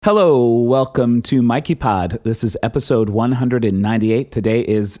Hello, welcome to Mikey Pod. This is episode 198. Today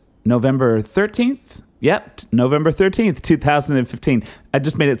is November 13th. Yep, November 13th, 2015. I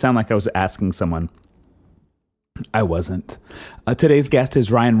just made it sound like I was asking someone. I wasn't. Today's guest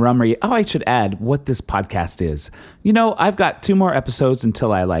is Ryan Rumry. Oh, I should add what this podcast is. You know, I've got 2 more episodes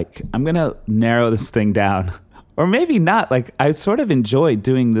until I'm going to narrow this thing down. Or maybe not. I sort of enjoy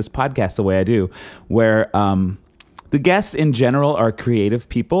doing this podcast the way I do, where the guests in general are creative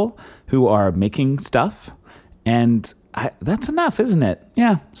people who are making stuff, and that's enough, isn't it?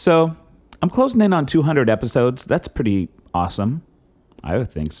 Yeah, so I'm closing in on 200 episodes. That's pretty awesome. I would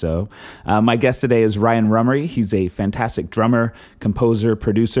think so. My guest today is Ryan Rumry. He's a fantastic drummer, composer,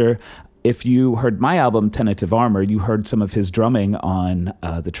 producer. If you heard my album, Tentative Armor, you heard some of his drumming on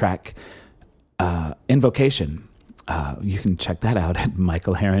the track Invocation. You can check that out at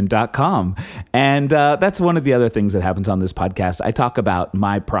michaelherron.com. And that's one of the other things that happens on this podcast. I talk about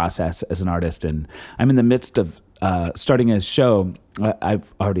my process as an artist, and I'm in the midst of starting a show.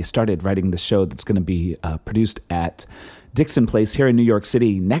 I've already started writing the show that's going to be produced at Dixon Place here in New York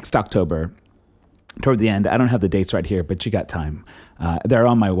City next October. Toward the end, I don't have the dates right here, but you got time. They're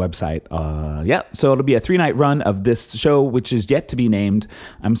on my website. So it'll be a 3-night run of this show, which is yet to be named.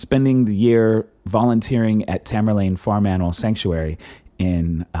 I'm spending the year volunteering at Tamerlane Farm Animal Sanctuary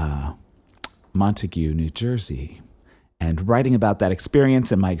in Montague, New Jersey, and writing about that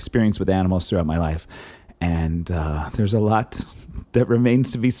experience and my experience with animals throughout my life. And there's a lot that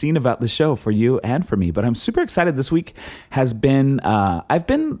remains to be seen about the show for you and for me. But I'm super excited. This week has been, I've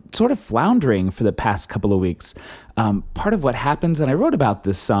been sort of floundering for the past couple of weeks. Part of what happens, and I wrote about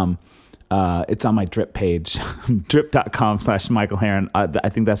this some, it's on my Drip page, drip.com/Michael Herron. I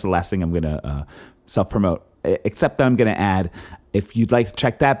think that's the last thing I'm going to self-promote, except that I'm going to add, if you'd like to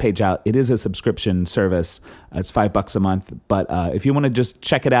check that page out, it is a subscription service. It's $5 a month. But if you want to just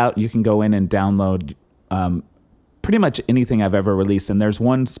check it out, you can go in and download pretty much anything I've ever released. And there's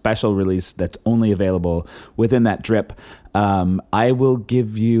one special release that's only available within that Drip. I will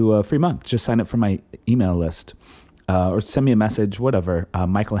give you a free month. Just sign up for my email list or send me a message, whatever.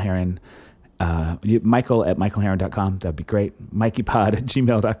 Michael Herron, Michael at michaelherron.com. That'd be great. MikeyPod at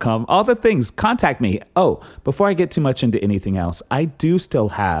gmail.com. All the things. Contact me. Oh, before I get too much into anything else, I do still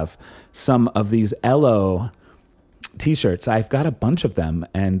have some of these LO t-shirts. I've got a bunch of them,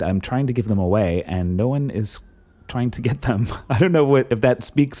 and I'm trying to give them away, and no one is trying to get them. I don't know if that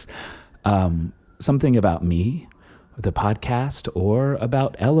speaks something about me, the podcast, or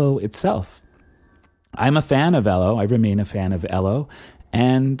about LO itself. I'm a fan of LO. I remain a fan of LO,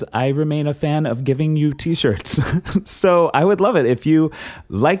 and I remain a fan of giving you t-shirts. So I would love it if you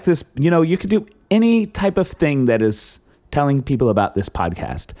like this. You could do any type of thing that is telling people about this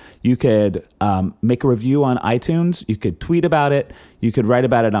podcast. You could make a review on iTunes. You could tweet about it. You could write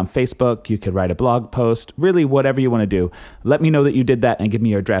about it on Facebook. You could write a blog post. Really, whatever you want to do. Let me know that you did that and give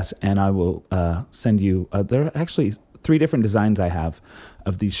me your address, and I will send you. There are actually 3 different designs I have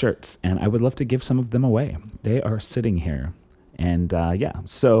of these shirts, and I would love to give some of them away. They are sitting here. And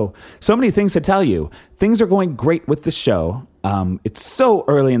so many things to tell you. Things are going great with the show. It's so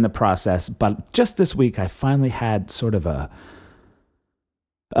early in the process, but just this week I finally had sort of a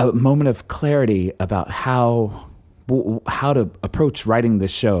moment of clarity about how to approach writing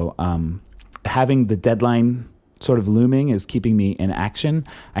this show. Having the deadline sort of looming is keeping me in action.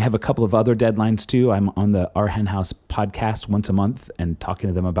 I have a couple of other deadlines too. I'm on the Our Hen House podcast once a month and talking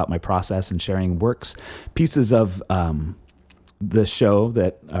to them about my process and sharing pieces of the show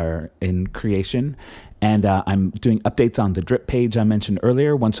that are in creation. And I'm doing updates on the Drip page I mentioned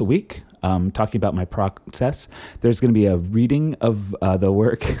earlier once a week, talking about my process. There's going to be a reading of the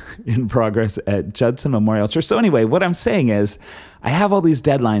work in progress at Judson Memorial Church. So anyway, what I'm saying is I have all these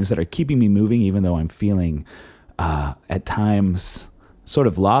deadlines that are keeping me moving, even though I'm feeling at times sort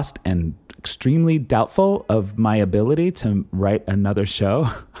of lost and extremely doubtful of my ability to write another show.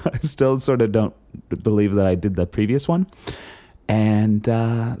 I still sort of don't believe that I did the previous one. And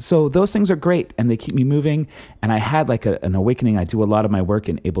so those things are great, and they keep me moving. And I had an awakening. I do a lot of my work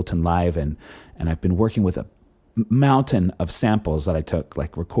in Ableton Live, and I've been working with a mountain of samples that I took,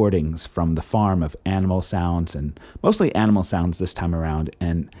 like recordings from the farm of animal sounds, and mostly animal sounds this time around.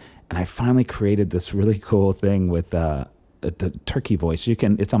 And I finally created this really cool thing with the turkey voice.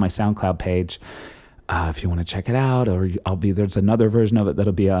 It's on my SoundCloud page. If you want to check it out, or there's another version of it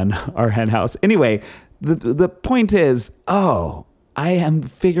that'll be on Our Hen House. Anyway, the point is, I am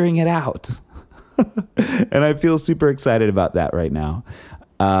figuring it out. And I feel super excited about that right now.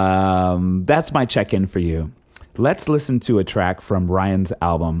 That's my check-in for you. Let's listen to a track from Ryan's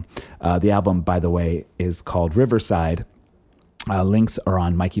album. The album, by the way, is called Riverside. Links are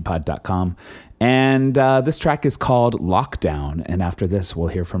on mikeypod.com. And this track is called Lockdown. And after this, we'll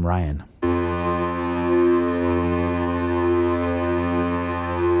hear from Ryan.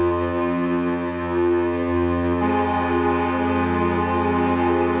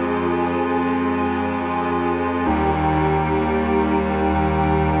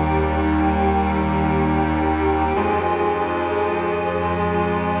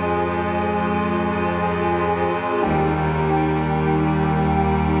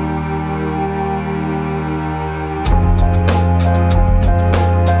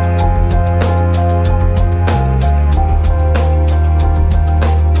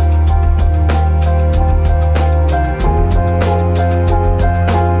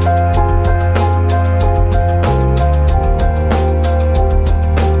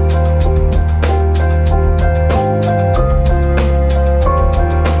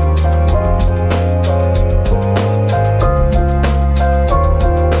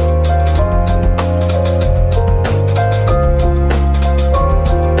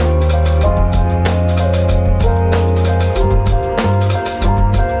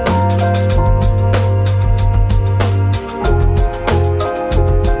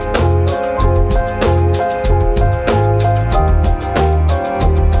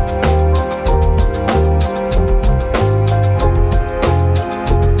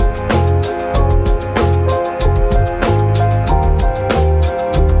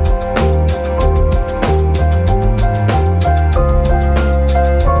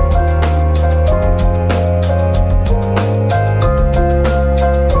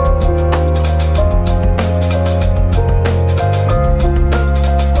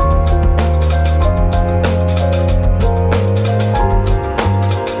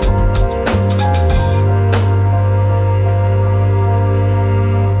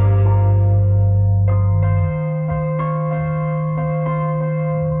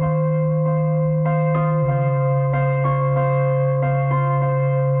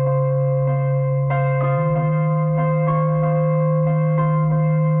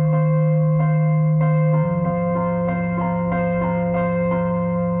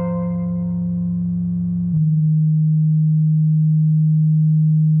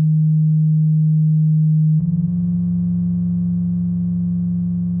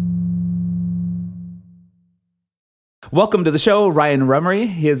 Welcome to the show, Ryan Rummery.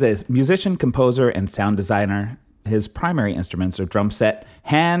 He is a musician, composer, and sound designer. His primary instruments are drum set,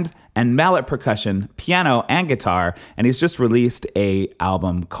 hand and mallet percussion, piano, and guitar. And he's just released an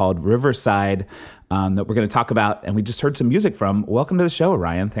album called Riverside that we're going to talk about. And we just heard some music from. Welcome to the show,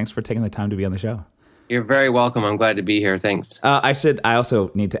 Ryan. Thanks for taking the time to be on the show. You're very welcome. I'm glad to be here. Thanks. I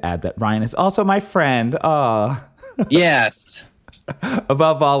also need to add that Ryan is also my friend. Yes.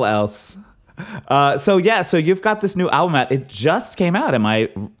 Above all else. So you've got this new album out. It just came out. I'm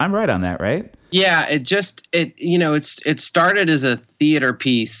right on that, right? Yeah, it started as a theater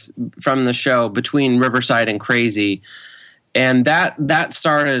piece from the show Between Riverside and Crazy. And that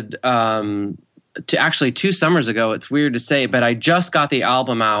started to actually 2 summers ago. It's weird to say, but I just got the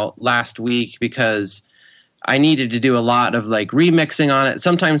album out last week because I needed to do a lot of like remixing on it.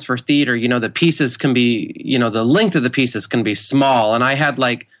 Sometimes for theater, the pieces can be, the length of the pieces can be small. And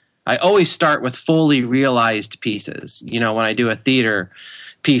I always start with fully realized pieces, when I do a theater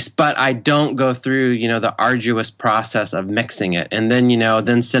piece, but I don't go through, the arduous process of mixing it and then,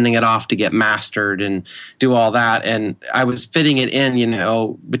 then sending it off to get mastered and do all that. And I was fitting it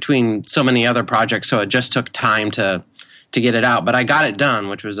in, between so many other projects. So it just took time to get it out, but I got it done,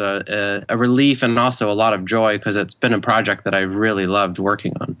 which was a relief and also a lot of joy because it's been a project that I really loved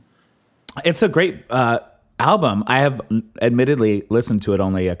working on. It's a great album. I have admittedly listened to it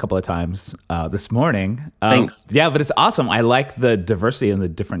only a couple of times this morning. Thanks. Yeah, but it's awesome. I like the diversity and the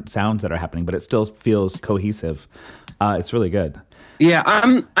different sounds that are happening, but it still feels cohesive. It's really good. Yeah,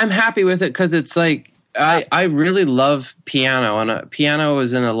 I'm happy with it because it's like I really love piano, and piano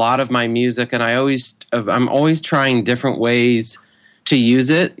is in a lot of my music, and I'm always trying different ways to use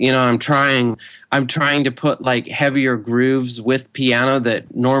it. I'm trying to put like heavier grooves with piano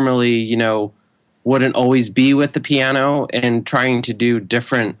that normally wouldn't always be with the piano, and trying to do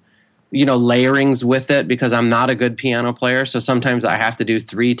different, layerings with it because I'm not a good piano player. So sometimes I have to do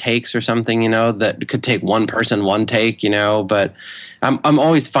 3 takes or something, that could take one person 1 take, but I'm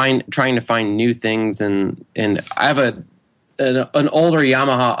always trying to find new things. And I have an older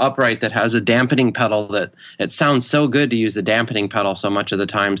Yamaha upright that has a dampening pedal that it sounds so good to use the dampening pedal so much of the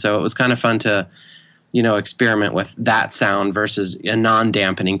time. So it was kind of fun to experiment with that sound versus a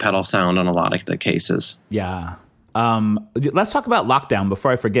non-dampening pedal sound in a lot of the cases. Yeah. Let's talk about Lockdown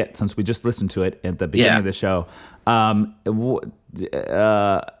before I forget, since we just listened to it at the beginning of the show.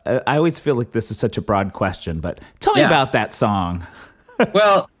 I always feel like this is such a broad question, but tell me about that song.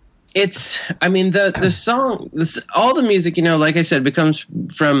 Well, I mean, the song, all the music, like I said, becomes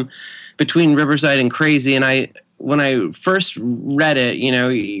from between Riverside and Crazy. And when I first read it,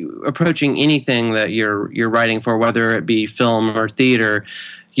 approaching anything that you're writing for, whether it be film or theater,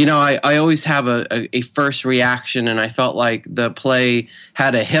 I always have a first reaction, and I felt like the play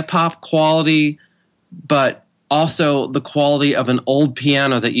had a hip hop quality, but also the quality of an old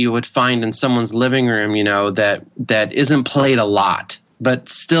piano that you would find in someone's living room, that isn't played a lot, but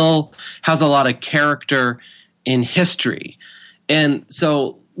still has a lot of character in history. And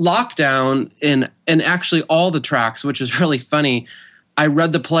so Lockdown and actually all the tracks, which is really funny, I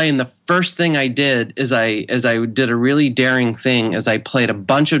read the play, and the first thing I did is I did a really daring thing, is I played a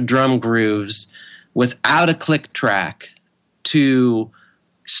bunch of drum grooves without a click track to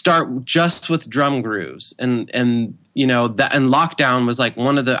start just with drum grooves. And Lockdown was like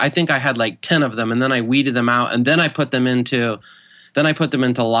one of I think I had like 10 of them, and then I weeded them out, and then I put them into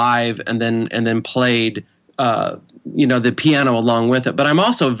live, and then played the piano along with it. But I'm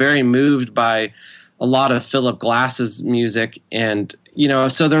also very moved by a lot of Philip Glass's music, and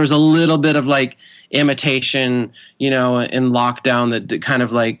so there was a little bit of like imitation, in Lockdown that kind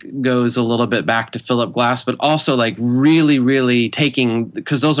of like goes a little bit back to Philip Glass, but also like really, really taking,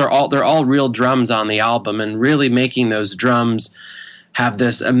 because they're all real drums on the album, and really making those drums have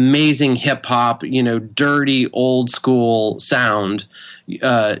this amazing hip hop, dirty old school sound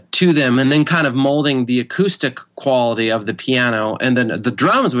to them, and then kind of molding the acoustic quality of the piano, and then the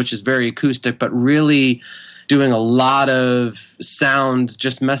drums, which is very acoustic, but really doing a lot of sound,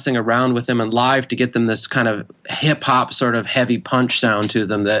 just messing around with them and live to get them this kind of hip hop sort of heavy punch sound to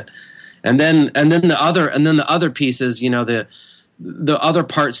them. And then the other pieces, the other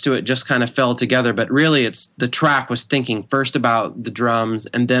parts to it just kind of fell together. But really, the track was thinking first about the drums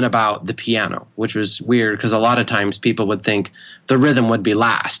and then about the piano, which was weird because a lot of times people would think the rhythm would be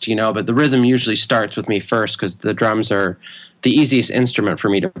last, but the rhythm usually starts with me first because the drums are the easiest instrument for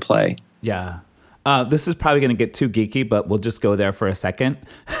me to play. Yeah. This is probably going to get too geeky, but we'll just go there for a second.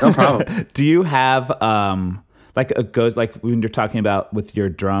 No problem. Do you have like when you're talking about with your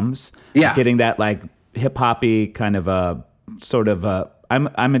drums, getting that like hip hoppy kind of sort of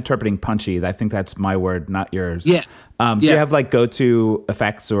I'm interpreting punchy. I think that's my word, not yours. Yeah. Do you have like go-to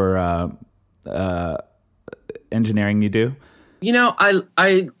effects or engineering you do?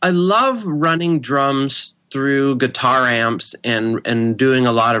 I love running drums through guitar amps and doing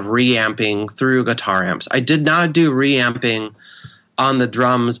a lot of reamping through guitar amps. I did not do reamping on the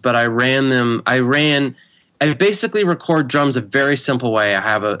drums, but I basically record drums a very simple way. I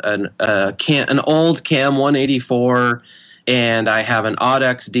have an old Cam 184, and I have an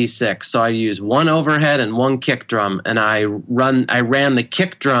Audix D6. So I use one overhead and one kick drum, and I ran the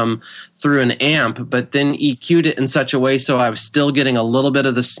kick drum through an amp, but then EQ'd it in such a way so I was still getting a little bit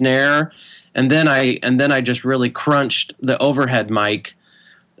of the snare. And then I just really crunched the overhead mic.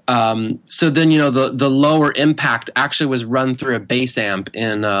 So then the lower impact actually was run through a bass amp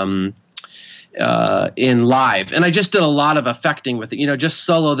in live, and I just did a lot of effecting with it. Just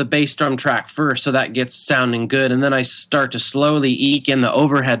solo the bass drum track first, so that gets sounding good, and then I start to slowly eke in the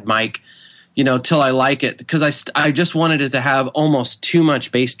overhead mic, till I like it, because I just wanted it to have almost too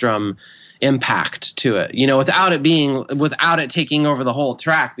much bass drum impact to it, without it taking over the whole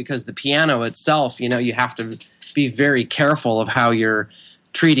track, because the piano itself, you have to be very careful of how you're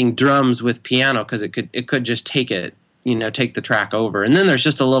treating drums with piano, because it could just take the track over. And then there's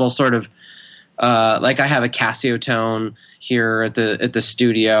just a little sort of like I have a Casio tone here at the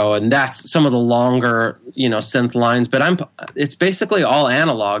studio, and that's some of the longer synth lines, but it's basically all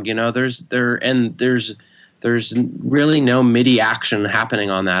analog. There's really no MIDI action happening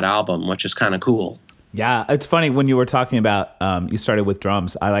on that album, which is kind of cool. Yeah, it's funny when you were talking about you started with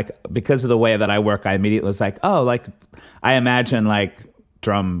drums. Because of the way that I work, I immediately was like, oh, like I imagine like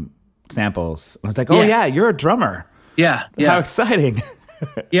drum samples. I was like, oh yeah, you're a drummer. Yeah. How exciting.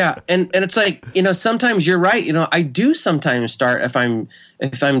 Yeah, and it's like, sometimes you're right. I do sometimes start if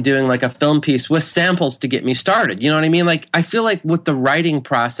I'm doing like a film piece with samples to get me started. You know what I mean? Like I feel like with the writing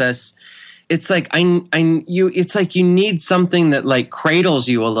process, it's like it's like you need something that like cradles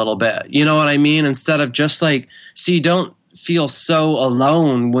you a little bit. You know what I mean? Instead of just like, so you don't feel so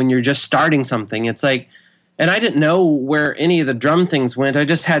alone when you're just starting something. It's like, and I didn't know where any of the drum things went. I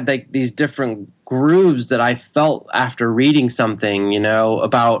just had like these different grooves that I felt after reading something,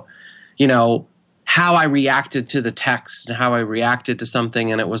 about, how I reacted to the text and how I reacted to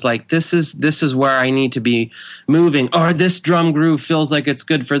something. And it was like, this is where I need to be moving, or this drum groove feels like it's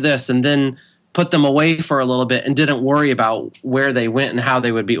good for this. And then put them away for a little bit and didn't worry about where they went and how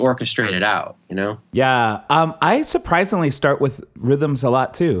they would be orchestrated out, you know? Yeah. I surprisingly start with rhythms a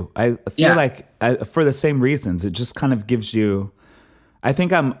lot too. I feel like for the same reasons, it just kind of gives you, I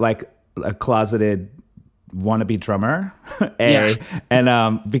think I'm like a closeted wannabe drummer, and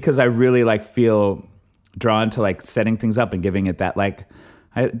because I really like feel drawn to like setting things up and giving it that like,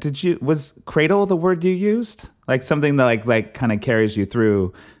 was cradle the word you used? Like something that like kind of carries you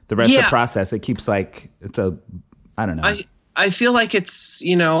through the rest of the process. It keeps like, I don't know. I feel like it's,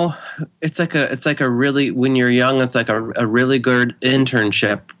 you know, it's like a really, when you're young, it's like a really good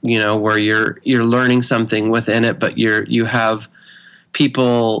internship, you know, where you're learning something within it, but you have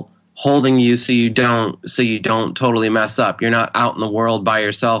people holding you so you don't totally mess up. You're not out in the world by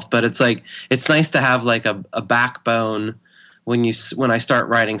yourself, but it's like, it's nice to have like a backbone when I start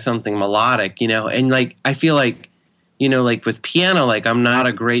writing something melodic, you know, and like, I feel like, you know, like with piano, like I'm not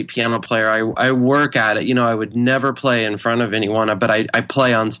a great piano player. I work at it. You know, I would never play in front of anyone, but I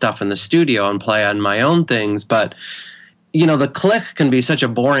play on stuff in the studio and play on my own things. But, you know, the click can be such a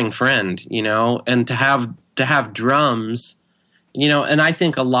boring friend, you know, and to have drums, you know, and I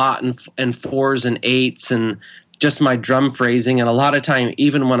think a lot in fours and eights and just my drum phrasing. And a lot of time,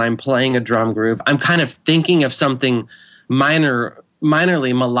 even when I'm playing a drum groove, I'm kind of thinking of something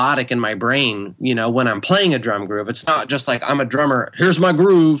minorly melodic in my brain, you know, when I'm playing a drum groove. It's not just like I'm a drummer, here's my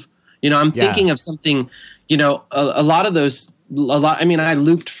groove. You know, I'm thinking of something, you know, a lot of those, I mean, I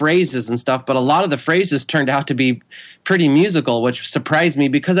looped phrases and stuff, but a lot of the phrases turned out to be pretty musical, which surprised me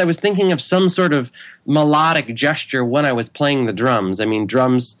because I was thinking of some sort of melodic gesture when I was playing the drums. I mean,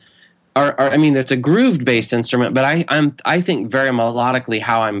 drums are I mean, it's a groove-based instrument, but I think very melodically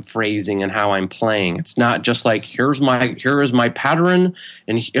how I'm phrasing and how I'm playing. It's not just like here is my pattern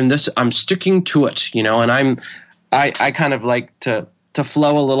and this I'm sticking to it, you know. And I kind of like to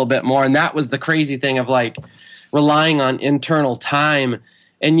flow a little bit more, and that was the crazy thing of like relying on internal time.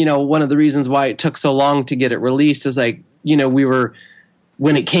 And you know, one of the reasons why it took so long to get it released is like, you know,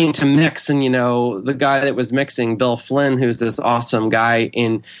 when it came to mix, and you know, the guy that was mixing, Bill Flynn, who's this awesome guy,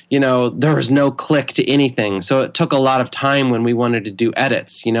 and you know, there was no click to anything. So it took a lot of time when we wanted to do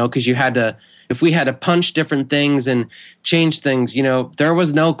edits, you know, because if we had to punch different things and change things, you know, there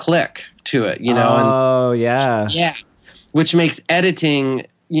was no click to it, you know. Oh, yeah. Yeah. Which makes editing,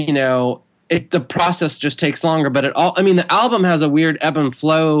 you know, the process just takes longer, but the album has a weird ebb and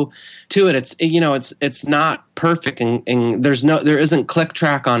flow to it. It's, you know, it's not perfect, and there isn't click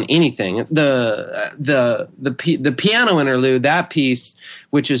track on anything. The piano interlude, that piece,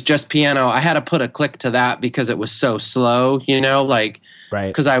 which is just piano, I had to put a click to that because it was so slow, you know, like, right.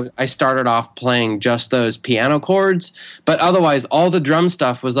 Because I started off playing just those piano chords, but otherwise all the drum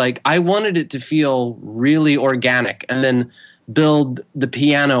stuff was like, I wanted it to feel really organic, and then build the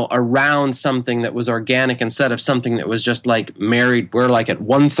piano around something that was organic instead of something that was just like married. We're like at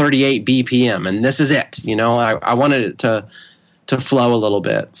 138 BPM and this is it. You know, I wanted it to flow a little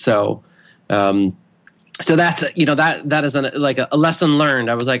bit. So that's, you know, that is like a lesson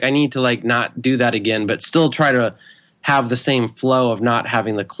learned. I was like, I need to like not do that again, but still try to have the same flow of not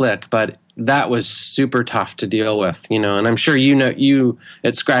having the click. But that was super tough to deal with, you know, and I'm sure, you know,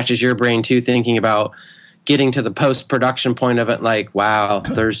 it scratches your brain too, thinking about getting to the post-production point of it, like, wow,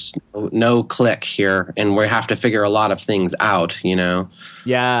 there's no click here, and we have to figure a lot of things out, you know?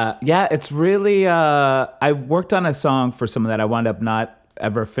 Yeah, it's really, I worked on a song for someone that I wound up not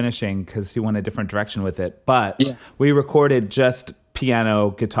ever finishing because he went a different direction with it, but we recorded just piano,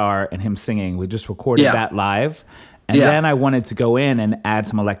 guitar, and him singing. We just recorded that live, and then I wanted to go in and add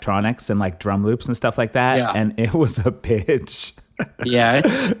some electronics and like drum loops and stuff like that, and it was a bitch. Yeah,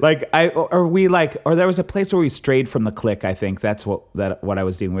 it's like there was a place where we strayed from the click. I think that's what I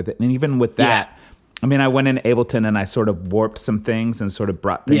was dealing with it. And even with that, I mean, I went in Ableton and I sort of warped some things and sort of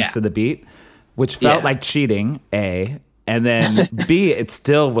brought things to the beat, which felt like cheating, A, and then B, it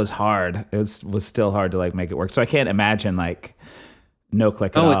still was hard. It was still hard to like make it work. So I can't imagine like no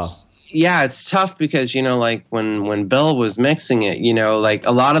click at all. It's tough because, you know, like when Bill was mixing it, you know, like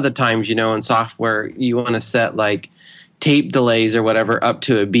a lot of the times, you know, in software you want to set like tape delays or whatever up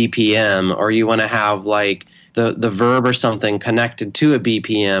to a BPM, or you want to have like the verb or something connected to a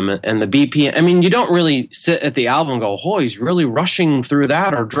BPM, and the BPM, I mean, you don't really sit at the album and go, oh, he's really rushing through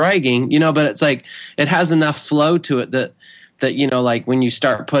that or dragging, you know, but it's like it has enough flow to it that you know, like when you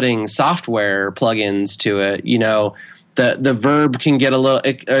start putting software plugins to it, you know, the verb can get a little,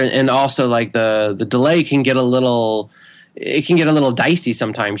 and also like the delay can get a little, it can get a little dicey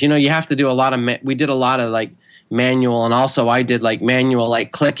sometimes, you know. You have to do a lot of we did a lot of like manual, and also I did like manual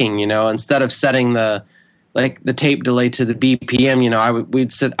like clicking, you know, instead of setting the like the tape delay to the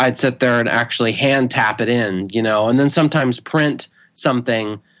BPM, I'd sit there and actually hand tap it in, and then sometimes print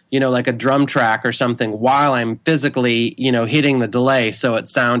something, like a drum track or something while I'm physically, hitting the delay. So it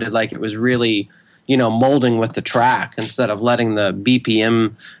sounded like it was really, molding with the track instead of letting the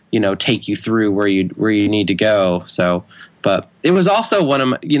BPM, take you through where you need to go. So, but it was also one of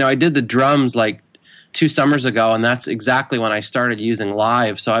my, I did the drums like 2 summers ago, and that's exactly when I started using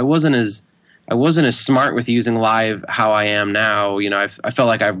Live. So I wasn't as smart with using Live how I am now. I felt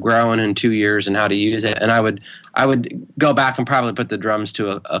like I've grown in 2 years in how to use it, and I would go back and probably put the drums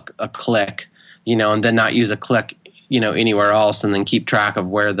to a click, and then not use a click, anywhere else, and then keep track of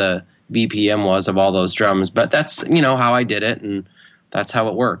where the BPM was of all those drums. But that's how I did it, and that's how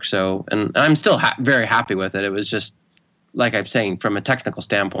it works. So, and I'm still very happy with it. It was just, like I'm saying, from a technical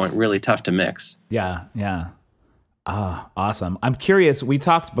standpoint, really tough to mix. Yeah. Awesome. I'm curious. We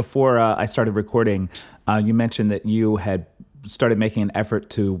talked before I started recording. You mentioned that you had started making an effort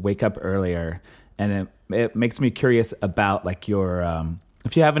to wake up earlier, and it makes me curious about like your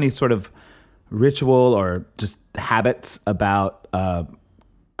if you have any sort of ritual or just habits about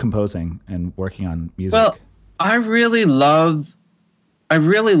composing and working on music. Well, I really love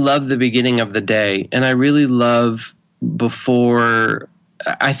the beginning of the day, and I really love before.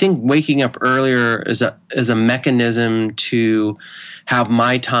 I think waking up earlier is a mechanism to have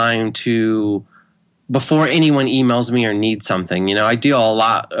my time to, before anyone emails me or needs something. I do a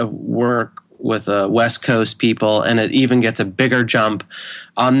lot of work with West Coast people, and it even gets a bigger jump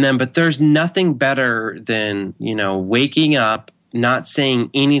on them. But there's nothing better than, waking up, not saying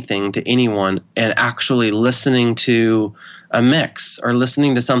anything to anyone, and actually listening to a mix or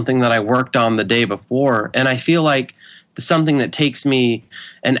listening to something that I worked on the day before. And I feel like something that takes me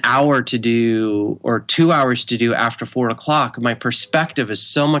an hour to do or 2 hours to do after 4 o'clock, my perspective is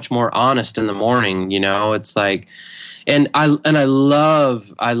so much more honest in the morning. It's like, and I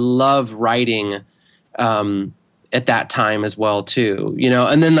love writing at that time as well too,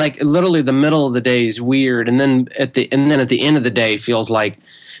 and then like literally the middle of the day is weird, and then at the end of the day feels like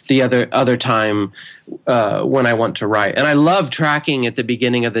the other time when I want to write. And I love tracking at the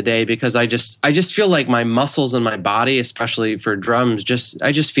beginning of the day because I just feel like my muscles in my body, especially for drums,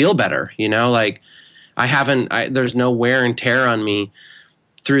 I just feel better, like there's no wear and tear on me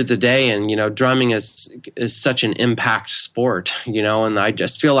through the day. And, drumming is such an impact sport, and I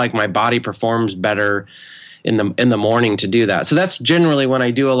just feel like my body performs better in the morning to do that. So that's generally when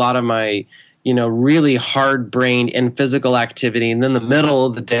I do a lot of my, really hard-brained and physical activity. And then the middle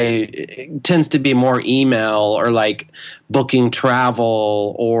of the day tends to be more email or like booking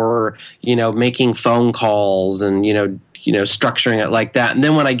travel or, making phone calls and, structuring it like that. And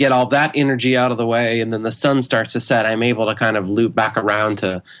then when I get all that energy out of the way and then the sun starts to set, I'm able to kind of loop back around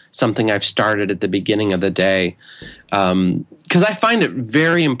to something I've started at the beginning of the day. Because I find it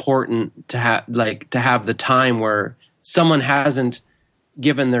very important to have the time where someone hasn't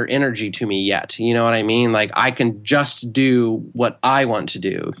given their energy to me yet. You know what I mean? Like I can just do what I want to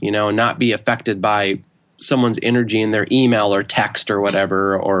do, and not be affected by someone's energy in their email or text or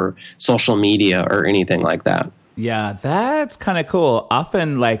whatever, or social media or anything like that. Yeah, that's kind of cool.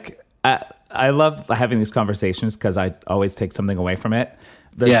 Often, like, I love having these conversations because I always take something away from it.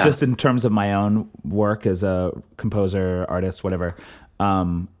 Just in terms of my own work as a composer, artist, whatever.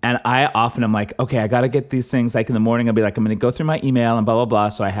 And I often am like, okay, I got to get these things. Like in the morning, I'll be like, I'm going to go through my email and blah, blah, blah.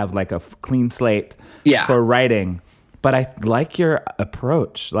 So I have like a clean slate for writing. But I like your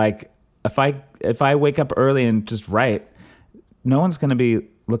approach. Like if I wake up early and just write, no one's going to be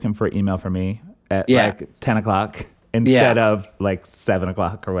looking for email from me at like 10 o'clock instead of like 7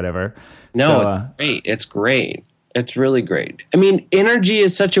 o'clock or whatever. No, so, it's great. It's great. It's really great. I mean, energy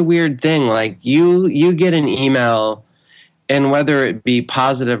is such a weird thing. Like you get an email, and whether it be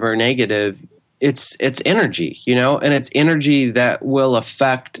positive or negative, it's energy, and it's energy that will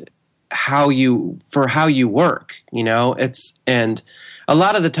affect how you work, and a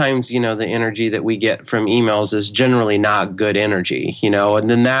lot of the times, the energy that we get from emails is generally not good energy, and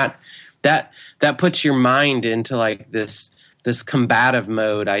then that puts your mind into like this combative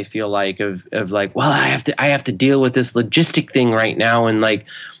mode, I feel like, of like, well, I have to deal with this logistic thing right now, and like,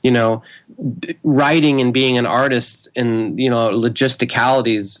 writing and being an artist and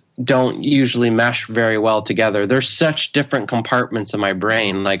logisticalities don't usually mesh very well together. There's such different compartments in my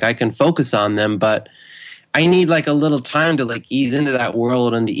brain. Like I can focus on them, but I need like a little time to like ease into that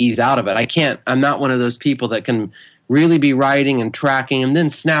world and to ease out of it. I'm not one of those people that can really be writing and tracking and then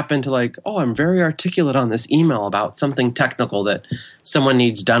snap into like, oh, I'm very articulate on this email about something technical that someone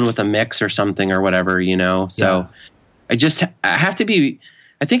needs done with a mix or something or whatever, So I have to be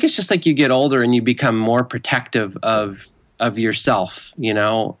I think it's just like you get older and you become more protective of yourself,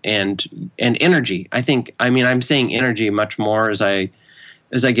 and energy. I'm saying energy much more as I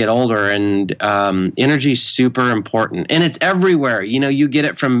get older, and energy is super important, and it's everywhere. You get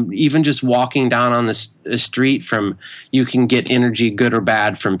it from even just walking down on the street. From you can get energy, good or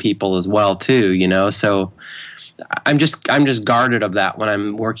bad, from people as well too. So I'm just guarded of that when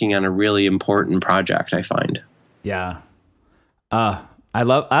I'm working on a really important project, I find. Yeah. I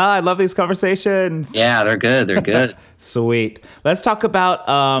love these conversations. Yeah, they're good. They're good. Sweet. Let's talk about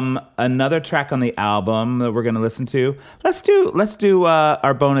another track on the album that we're going to listen to. Let's do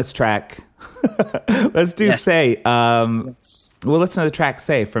our bonus track. Let's do Yes. Say. Yes. We'll listen to the track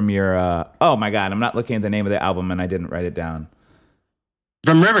Say from your. Oh my God, I'm not looking at the name of the album and I didn't write it down.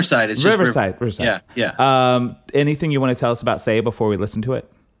 From Riverside. It's just Riverside. Yeah. Anything you want to tell us about Say before we listen to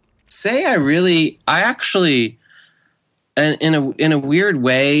it? Say, I actually, and in a weird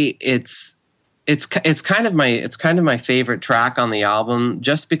way, it's kind of my favorite track on the album,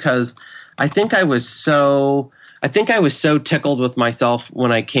 just because I think I was so tickled with myself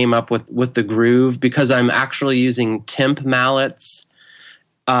when I came up with the groove, because I'm actually using timp mallets,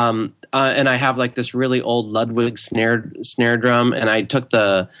 and I have like this really old Ludwig snare drum, and I took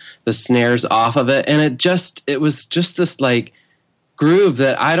the snares off of it, and it was just this like groove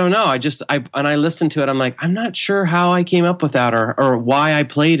that I don't know. I listened to it. I'm like, I'm not sure how I came up with that or why I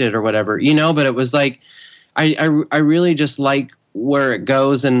played it or whatever, but it was like, I really just like where it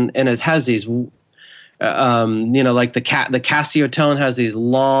goes, and it has these, like the Casio tone has these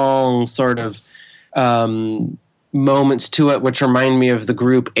long sort of, moments to it, which remind me of the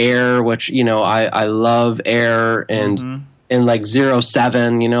group Air, which, I love Air, and, and like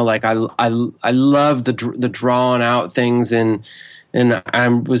 07, like I love the drawn out things, and I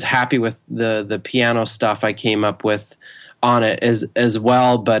was happy with the piano stuff I came up with on it as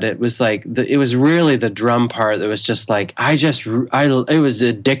well. But it was like it was really the drum part that was just like it was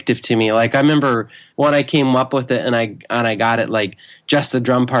addictive to me. Like I remember when I came up with it and I got it like just the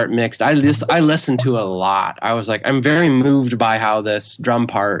drum part mixed. I listened to it a lot. I was like, I'm very moved by how this drum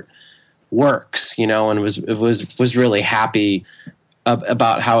part works, and was really happy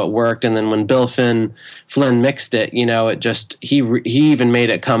about how it worked. And then when Bill Flynn mixed it, it just he even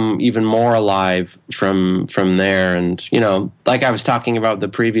made it come even more alive from there. And like I was talking about the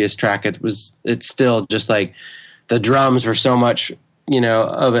previous track, it's still just like the drums were so much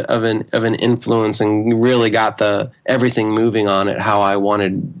of an influence, and really got everything moving on it how I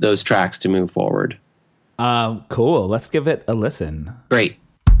wanted those tracks to move forward. Cool. Let's give it a listen. Great.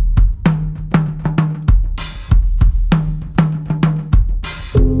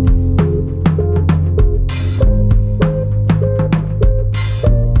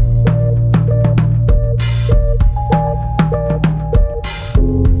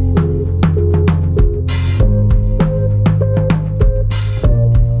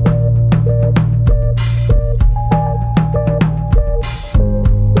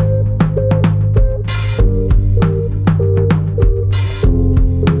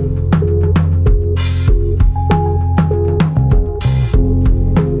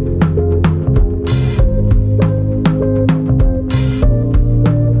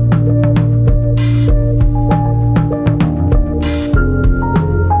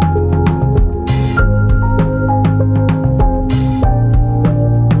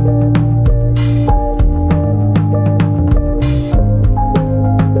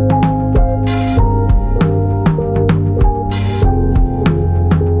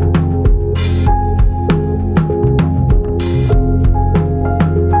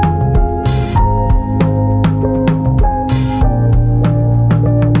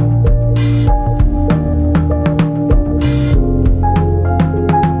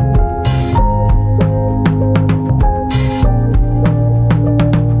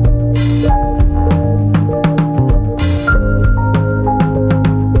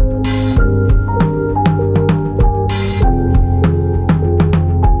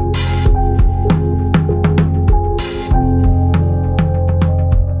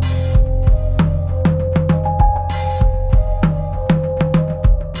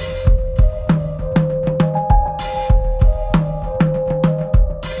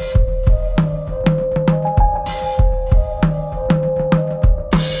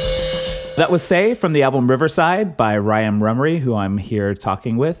 That was Say from the album Riverside by Ryan Rummery, who I'm here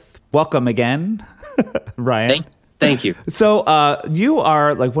talking with. Welcome again, Ryan. Thank you. So you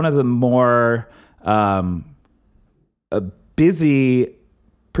are like one of the more busy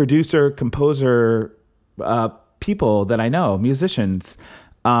producer, composer people that I know, musicians.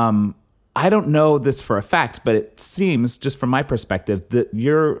 I don't know this for a fact, but it seems, just from my perspective, that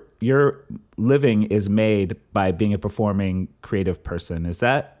your living is made by being a performing creative person. Is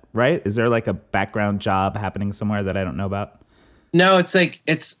that right? Is there like a background job happening somewhere that I don't know about? No, it's like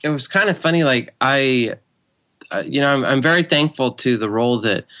it was kind of funny. Like I'm very thankful to the role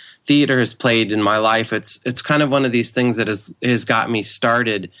that theater has played in my life. It's kind of one of these things that has got me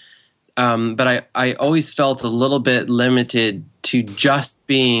started. But I always felt a little bit limited to just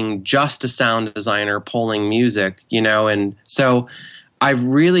being just a sound designer pulling music, and so I've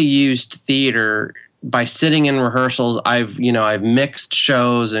really used theater by sitting in rehearsals. I've mixed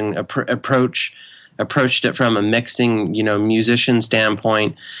shows and approached it from a mixing, musician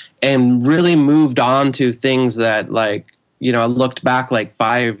standpoint, and really moved on to things that, like, I looked back like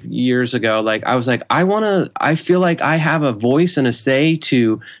 5 years ago. Like I was like, I feel like I have a voice and a say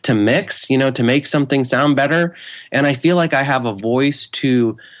to mix, to make something sound better. And I feel like I have a voice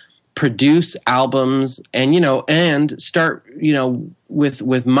to produce albums and start,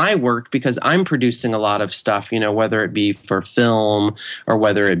 with my work, because I'm producing a lot of stuff, whether it be for film or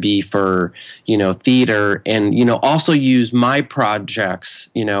whether it be for, theater, and, also use my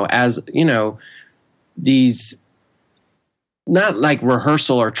projects, as, these, not like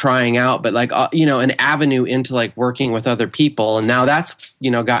rehearsal or trying out, but like, an avenue into like working with other people. And now that's,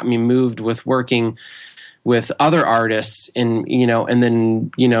 got me moved with working with other artists and, and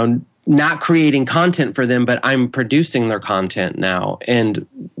then, not creating content for them, but I'm producing their content now. And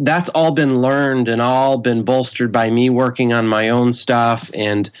that's all been learned and all been bolstered by me working on my own stuff.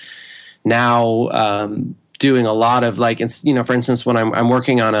 And now, doing a lot of like, for instance, when I'm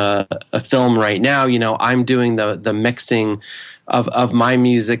working on a film right now, I'm doing the mixing of my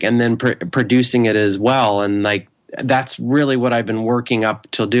music and then producing it as well. And like, that's really what I've been working up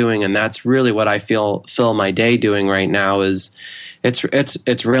till doing. And that's really what I fill my day doing right now is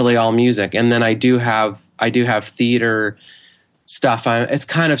it's really all music. And then I do have theater stuff. It's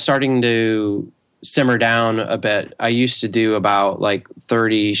kind of starting to simmer down a bit. I used to do about like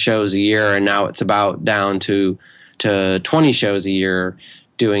 30 shows a year, and now it's about down to 20 shows a year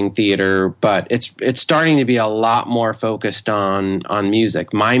doing theater. But it's starting to be a lot more focused on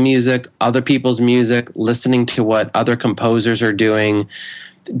music, my music, other people's music, listening to what other composers are doing,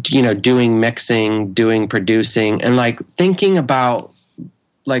 doing mixing, doing producing, and like thinking about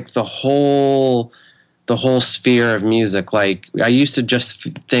like the whole sphere of music. Like I used to just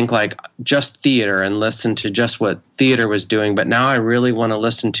think like just theater and listen to just what theater was doing, but now I really want to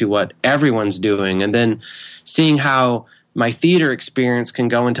listen to what everyone's doing, and then seeing how my theater experience can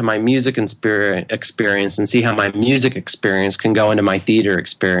go into my music experience, and see how my music experience can go into my theater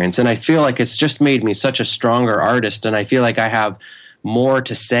experience. And I feel like it's just made me such a stronger artist, and I feel like I have more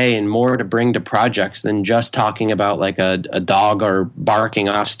to say and more to bring to projects than just talking about like a dog or barking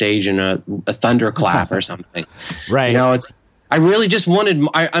off stage in a thunderclap or something. Right. I really just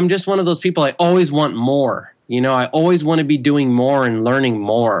I'm just one of those people. I always want more, I always want to be doing more and learning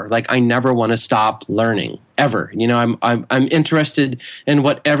more. Like I never want to stop learning ever. I'm interested in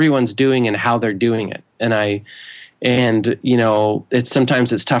what everyone's doing and how they're doing it. And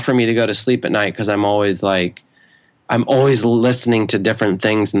sometimes it's tough for me to go to sleep at night because I'm always listening to different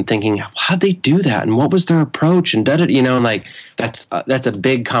things and thinking, how'd they do that? And what was their approach? And like that's a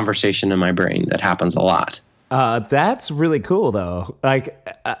big conversation in my brain that happens a lot. That's really cool though. Like,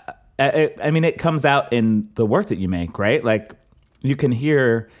 it comes out in the work that you make, right? Like you can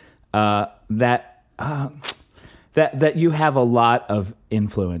hear, that you have a lot of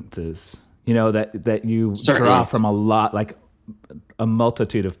influences, that you Certainly. Draw from a lot, like a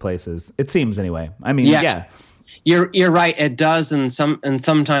multitude of places. It seems anyway. I mean, yeah. You're right. It does, and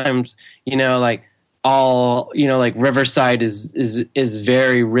sometimes like like Riverside is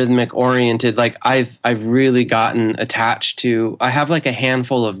very rhythmic oriented. Like I've really gotten attached to. I have like a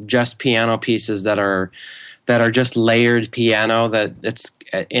handful of just piano pieces that are just layered piano.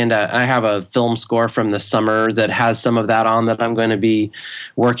 I have a film score from the summer that has some of that on that I'm going to be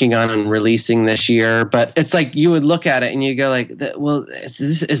working on and releasing this year. But it's like you would look at it and you go like, well, is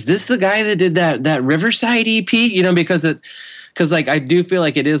this the guy that did that Riverside EP? Because like I do feel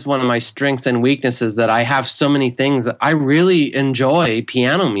like it is one of my strengths and weaknesses that I have so many things that I really enjoy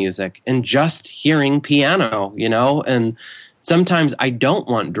piano music and just hearing piano, and sometimes I don't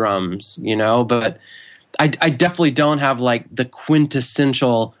want drums, but I definitely don't have like the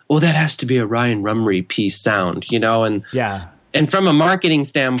quintessential, that has to be a Ryan Rumry piece sound, and yeah. And from a marketing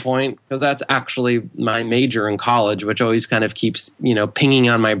standpoint, because that's actually my major in college, which always kind of keeps, pinging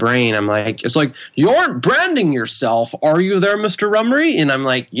on my brain. I'm like, it's like, you aren't branding yourself. Are you there, Mr. Rumry? And I'm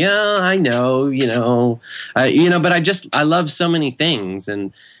like, yeah, I know, but I love so many things.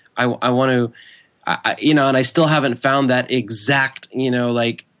 And I want to, and I still haven't found that exact,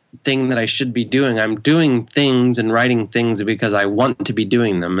 like thing that I should be doing. I'm doing things and writing things because I want to be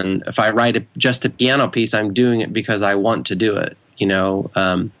doing them. And if I write just a piano piece, I'm doing it because I want to do it,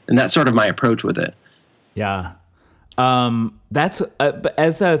 and that's sort of my approach with it. Yeah. That's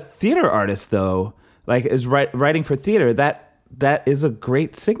as a theater artist though, like as writing for theater, that is a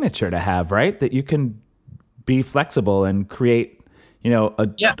great signature to have, right? That you can be flexible and create,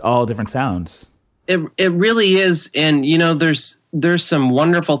 all different sounds. It really is, and there's some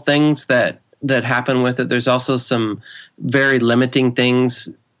wonderful things that happen with it. There's also some very limiting things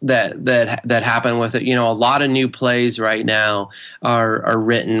that happen with it. A lot of new plays right now are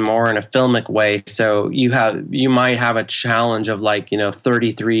written more in a filmic way. So you might have a challenge of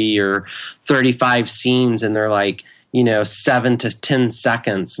 33 or 35 scenes, and they're 7 to 10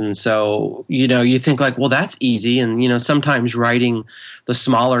 seconds. And so, you think well, that's easy. And, sometimes writing the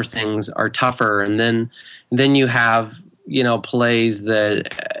smaller things are tougher. And then you have, plays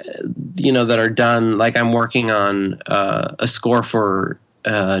that are done. Like I'm working on a score for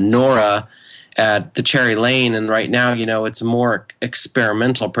Nora at the Cherry Lane. And right now, it's a more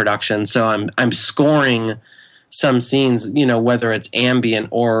experimental production. So I'm scoring some scenes, whether it's ambient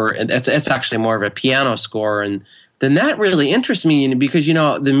or it's actually more of a piano score. And then that really interests me because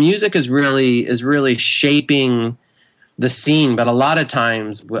the music is really shaping the scene. But a lot of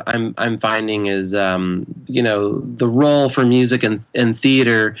times, what I'm finding is the role for music in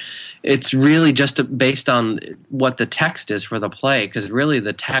theater, it's really just based on what the text is for the play. Because really,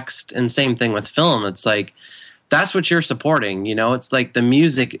 the text, and same thing with film, it's that's what you're supporting. It's the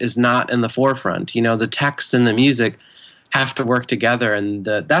music is not in the forefront. The text and the music have to work together, and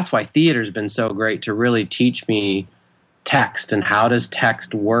that's why theater's been so great to really teach me text and how does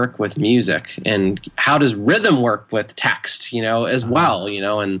text work with music, and how does rhythm work with text, as well,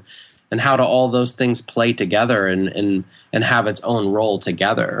 and how do all those things play together and have its own role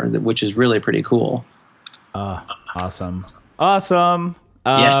together, which is really pretty cool. Awesome.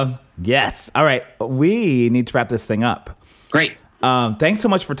 Yes. All right, we need to wrap this thing up. Great. Thanks so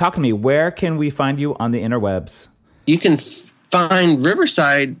much for talking to me. Where can we find you on the interwebs? You can find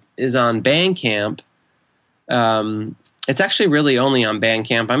Riverside is on Bandcamp. It's actually really only on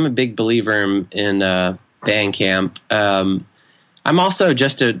Bandcamp. I'm a big believer in Bandcamp. I'm also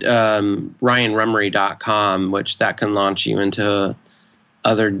just at ryanrummery.com, which that can launch you into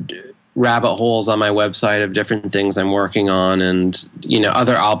other rabbit holes on my website of different things I'm working on, and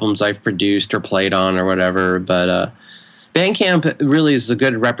other albums I've produced or played on or whatever. But Bandcamp really is a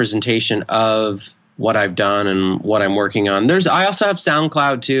good representation of what I've done and what I'm working on. I also have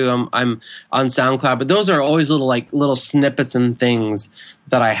SoundCloud too. I'm on SoundCloud, but those are always little snippets and things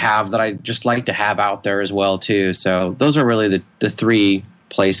that I have that I just like to have out there as well too. So those are really the three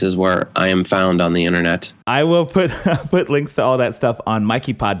places where I am found on the internet. I will put links to all that stuff on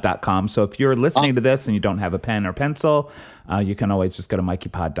mikeypod.com. So if you're listening to this and you don't have a pen or pencil, you can always just go to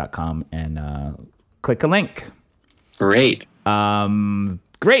mikeypod.com and click a link. Great.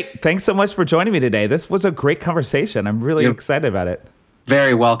 Great. Thanks so much for joining me today. This was a great conversation. I'm really excited about it.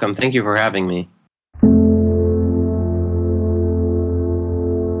 Very welcome. Thank you for having me.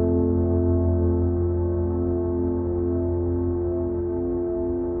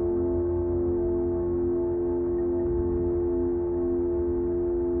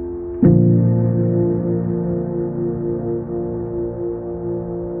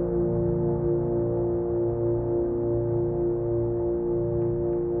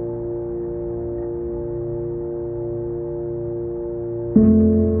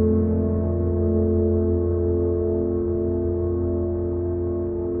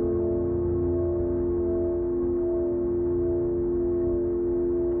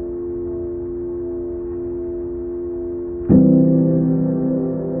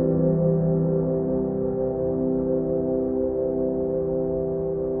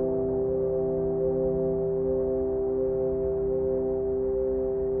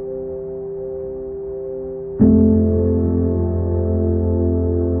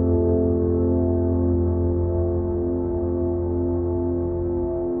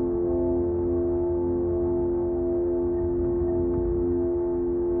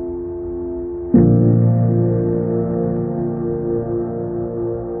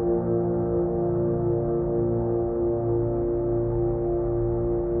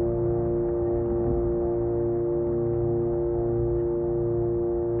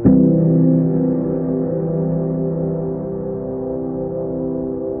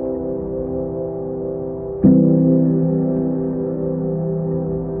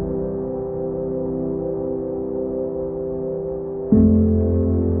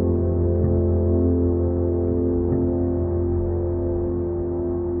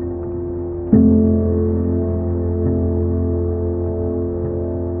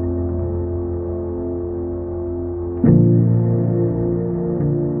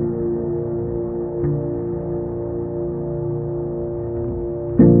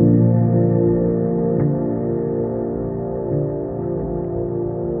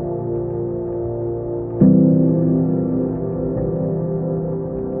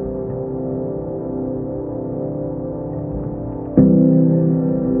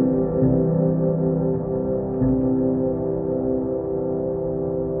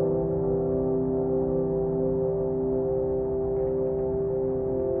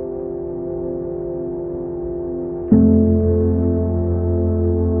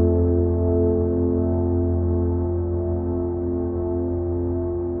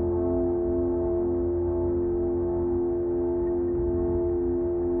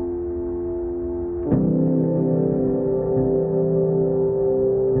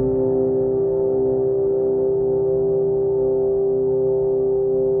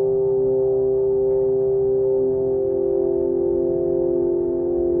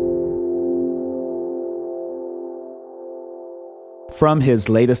 From his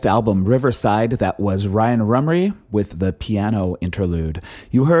latest album, Riverside, that was Ryan Rumry with the piano interlude.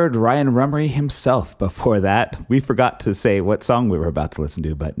 You heard Ryan Rumry himself before that. We forgot to say what song we were about to listen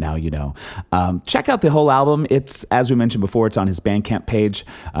to, but now you know. Check out the whole album. It's, as we mentioned before, it's on his Bandcamp page.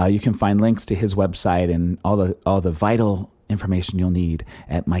 You can find links to his website and all the vital information you'll need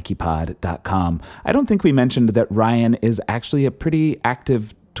at mikeypod.com. I don't think we mentioned that Ryan is actually a pretty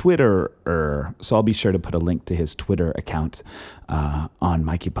active Twitterer, so I'll be sure to put a link to his Twitter account on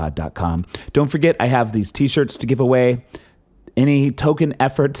mikeypod.com. Don't forget, I have these t-shirts to give away. Any token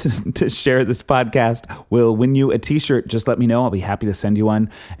effort to share this podcast will win you a t-shirt. Just let me know. I'll be happy to send you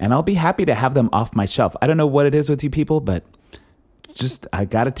one, and I'll be happy to have them off my shelf. I don't know what it is with you people, but I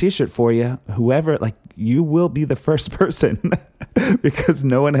got a t-shirt for you. Whoever, you will be the first person because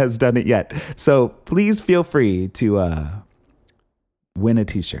no one has done it yet. So please feel free to win a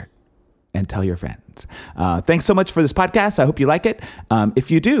t-shirt and tell your friends. Thanks so much for this podcast. I hope you like it. If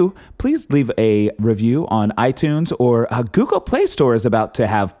you do, please leave a review on iTunes, or Google Play Store is about to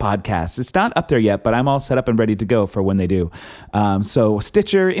have podcasts. It's not up there yet, but I'm all set up and ready to go for when they do. So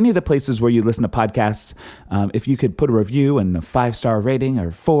Stitcher, any of the places where you listen to podcasts, if you could put a review and a 5-star rating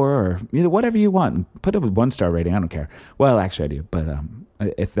or 4 or whatever you want, put a 1-star rating. I don't care. Well, actually I do, but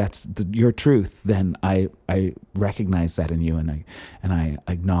if that's your truth, then I recognize that in you, and I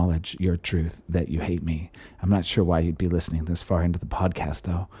acknowledge your truth that you hate me. I'm not sure why you'd be listening this far into the podcast,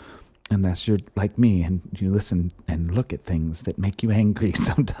 though, unless you're like me and you listen and look at things that make you angry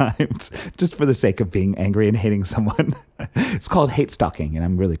sometimes, just for the sake of being angry and hating someone. It's called hate stalking, and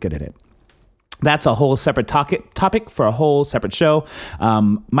I'm really good at it. That's a whole separate topic for a whole separate show.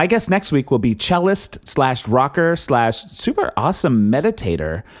 My guest next week will be cellist/rocker/super awesome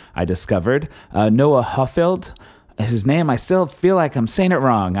meditator, I discovered, Noah Hufeld. His name, I still feel like I'm saying it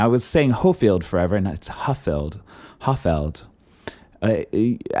wrong. I was saying Hofield forever, and it's Hufeld. I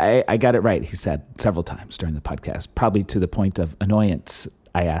got it right, he said several times during the podcast, probably to the point of annoyance.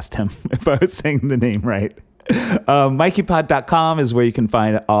 I asked him if I was saying the name right. MikeyPod.com is where you can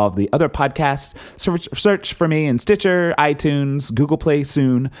find all of the other podcasts. Search for me in Stitcher, iTunes, Google Play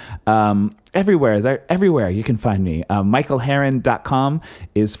soon. Everywhere you can find me. MichaelHarron.com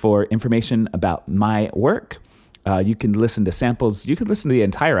is for information about my work. You can listen to samples. You can listen to the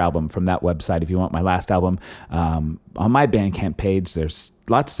entire album from that website if you want my last album. On my Bandcamp page, there's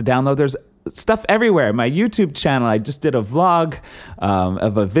lots to download. There's stuff everywhere. My YouTube channel, I just did a vlog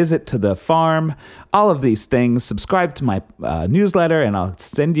of a visit to the farm. All of these things. Subscribe to my newsletter, and I'll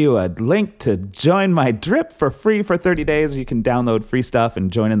send you a link to join my drip for free for 30 days. You can download free stuff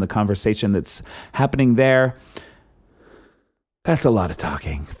and join in the conversation that's happening there. That's a lot of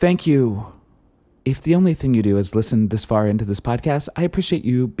talking. Thank you. If the only thing you do is listen this far into this podcast, I appreciate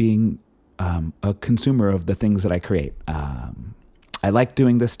you being a consumer of the things that I create. I like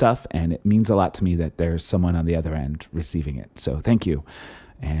doing this stuff, and it means a lot to me that there's someone on the other end receiving it. So thank you,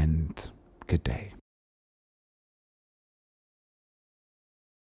 and good day.